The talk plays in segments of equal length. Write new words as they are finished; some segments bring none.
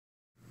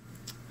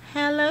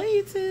Hello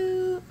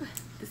YouTube.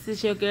 This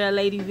is your girl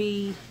Lady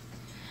V.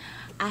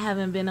 I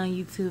haven't been on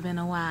YouTube in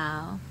a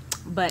while,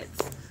 but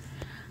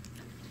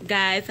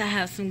guys, I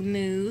have some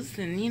news.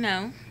 And you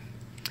know,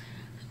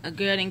 a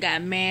girl done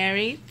got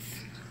married.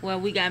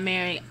 Well, we got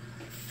married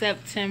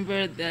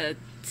September the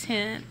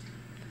 10th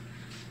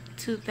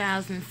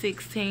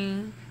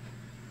 2016.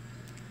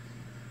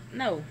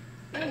 No,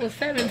 that was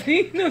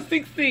 17. No,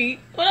 16.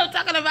 What I'm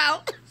talking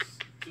about?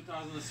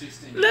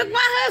 2016. Look, my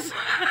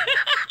husband.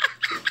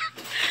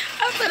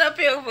 I'm sitting up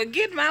here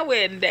forget my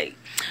wedding date.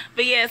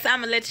 But yes,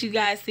 I'm gonna let you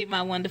guys see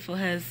my wonderful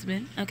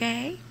husband,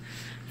 okay?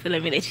 So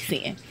let me let you see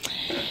him.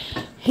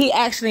 He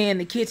actually in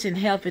the kitchen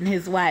helping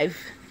his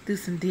wife do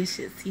some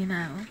dishes, you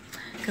know,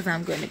 because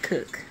I'm going to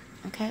cook,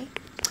 okay?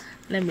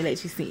 Let me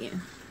let you see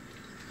him.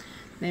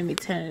 Let me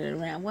turn it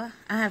around. Well,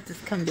 I have to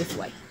come this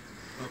way.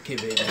 Okay,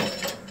 baby.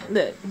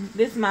 Look,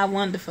 this is my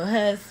wonderful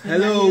husband.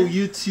 Hello, right,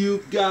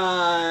 YouTube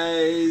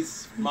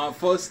guys. My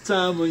first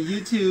time on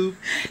YouTube.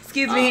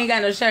 Excuse me, he ain't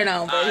got no shirt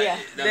on, but yeah.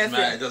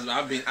 Doesn't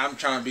matter. I'm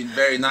trying to be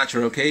very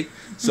natural, okay?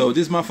 So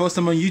this is my first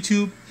time on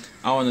YouTube.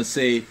 I want to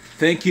say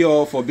thank you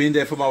all for being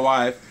there for my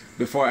wife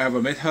before I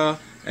ever met her,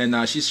 and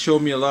she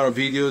showed me a lot of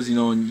videos, you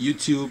know, on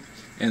YouTube,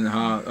 and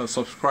her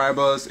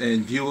subscribers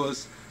and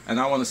viewers, and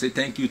I want to say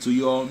thank you to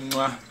you all.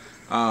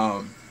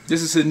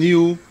 This is a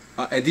new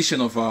edition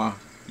of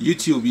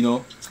YouTube, you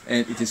know,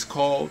 and it is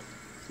called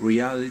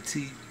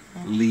Reality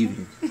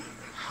Living.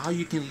 How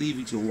you can live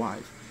with your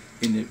wife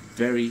in a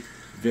very,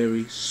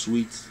 very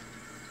sweet,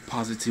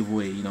 positive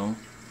way, you know.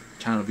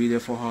 Trying to be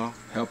there for her,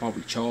 help her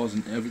with chores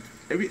and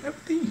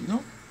everything, you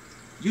know.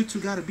 You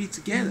two gotta be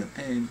together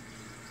and,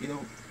 you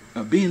know,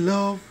 be in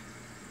love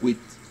with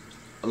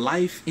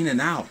life in and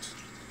out.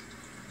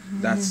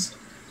 That's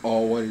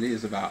all what it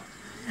is about.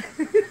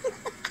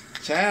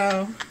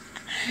 Ciao.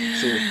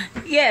 So,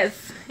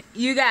 yes,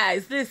 you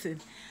guys,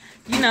 listen.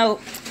 You know,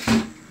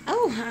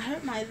 oh, I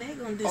hurt my leg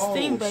on this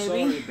thing,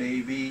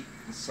 baby.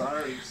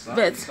 Sorry,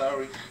 baby.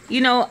 Sorry. You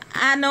know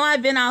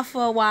I've been out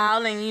for a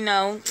while, and you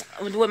know,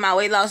 with my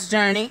weight loss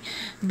journey,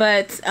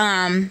 but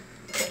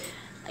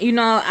you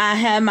know, I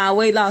had my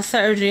weight loss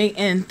surgery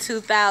in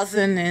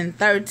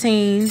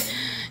 2013.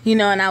 You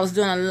know, and I was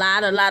doing a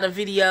lot of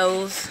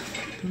videos,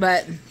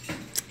 but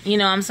you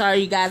know, I'm sorry,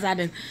 you guys, I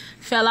done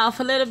fell off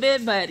a little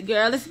bit, but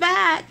girl, it's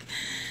back.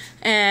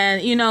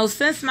 And you know,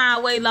 since my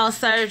weight loss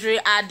surgery,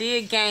 I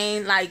did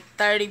gain like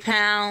 30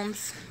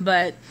 pounds,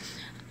 but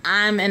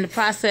I'm in the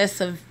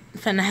process of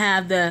finna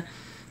have the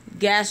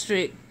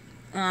gastric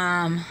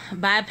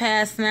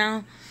bypass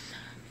now,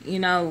 you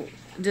know,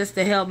 just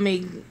to help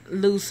me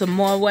lose some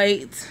more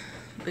weight,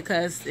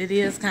 because it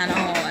is kind of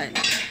hard,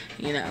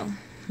 you know.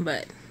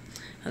 But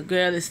a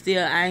girl is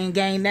still, I ain't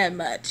gained that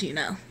much, you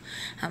know.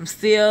 I'm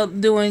still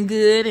doing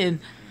good, and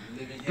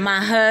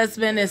my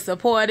husband is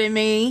supporting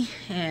me,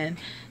 and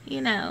you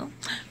know,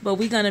 but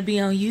we're gonna be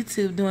on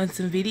YouTube doing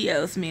some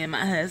videos, me and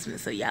my husband,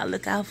 so y'all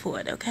look out for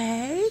it,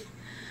 okay?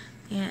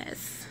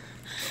 Yes.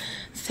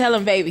 Tell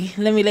him, baby.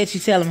 Let me let you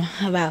tell him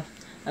about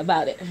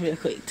it real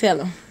quick.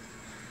 Tell him.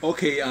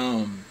 Okay,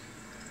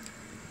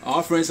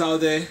 all friends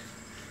out there,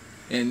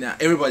 and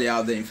everybody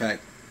out there, in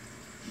fact,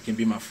 you can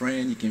be my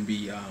friend, you can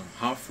be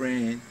her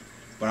friend,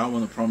 but I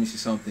want to promise you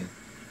something.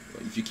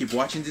 If you keep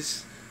watching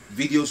these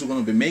videos we're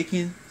going to be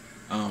making,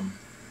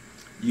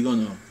 you're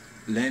going to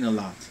learn a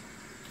lot.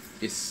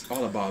 It's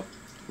all about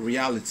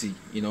reality,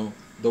 you know,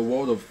 the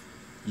world of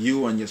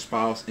you and your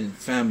spouse and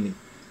family,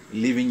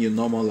 living your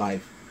normal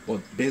life,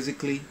 but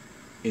basically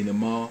in a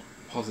more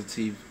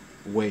positive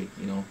way,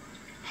 you know,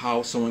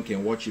 how someone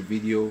can watch your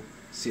video,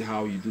 see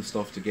how you do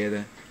stuff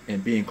together,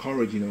 and be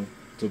encouraged, you know,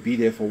 to be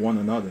there for one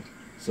another.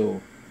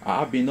 So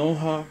I've been on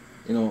her,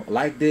 you know,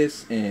 like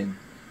this, and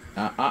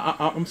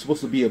I'm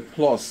supposed to be a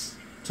plus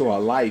to her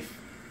life.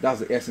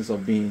 That's the essence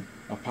of being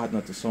a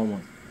partner to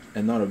someone,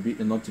 and not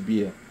to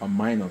be a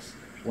minus.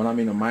 When I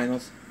mean a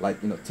minus,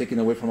 like, you know, taking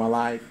away from her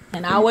life.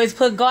 And I always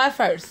put God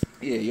first.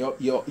 Yeah,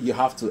 you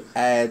have to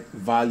add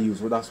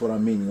values. Well, that's what I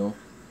mean, you know.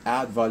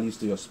 Add values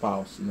to your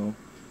spouse, you know.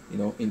 You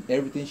know, in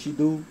everything she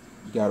do,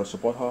 you gotta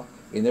support her.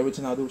 In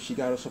everything I do, she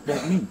gotta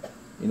support me.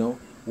 You know,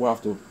 we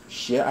have to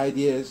share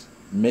ideas,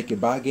 make a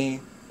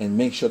bargain, and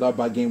make sure that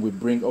bargain we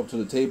bring up to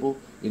the table,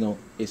 you know,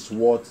 it's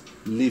worth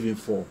living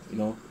for. You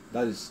know,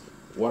 that is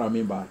what I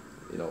mean by,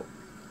 you know,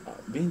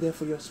 being there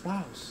for your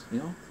spouse. You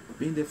know,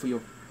 being there for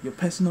your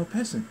personal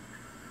person,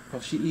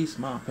 because she is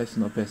my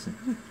personal person.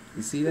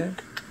 You see that?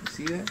 You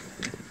see that?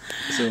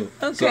 So,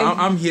 okay. So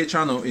I'm here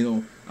trying to,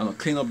 you know,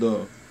 clean up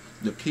the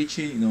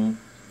kitchen, you know,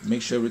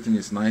 make sure everything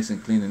is nice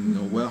and clean and, you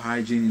know, well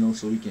hygiene, you know,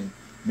 so we can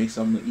make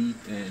something to eat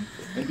and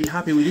be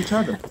happy with each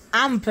other.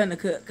 I'm finna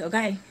cook,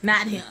 okay?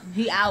 Not him.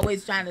 He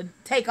always trying to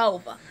take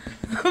over.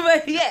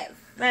 But yes,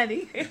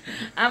 honey,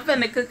 I'm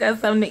finna cook us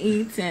something to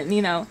eat, and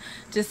you know,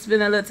 just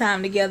spend a little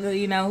time together,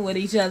 you know, with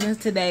each other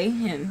today,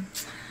 and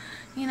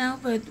you know,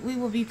 but we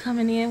will be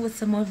coming in with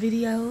some more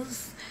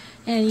videos,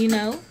 and you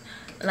know,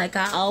 like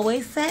I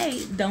always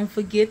say, don't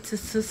forget to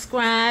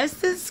subscribe.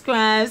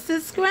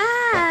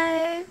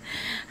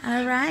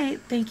 All right.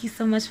 Thank you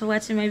so much for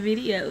watching my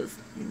videos.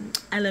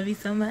 I love you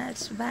so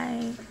much.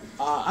 Bye.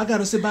 I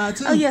gotta say bye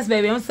too. Oh, yes,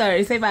 baby. I'm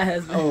sorry. Say bye,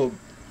 husband. Oh,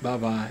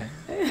 bye-bye.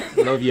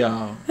 Love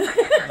y'all.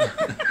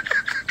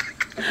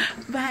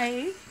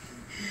 Bye.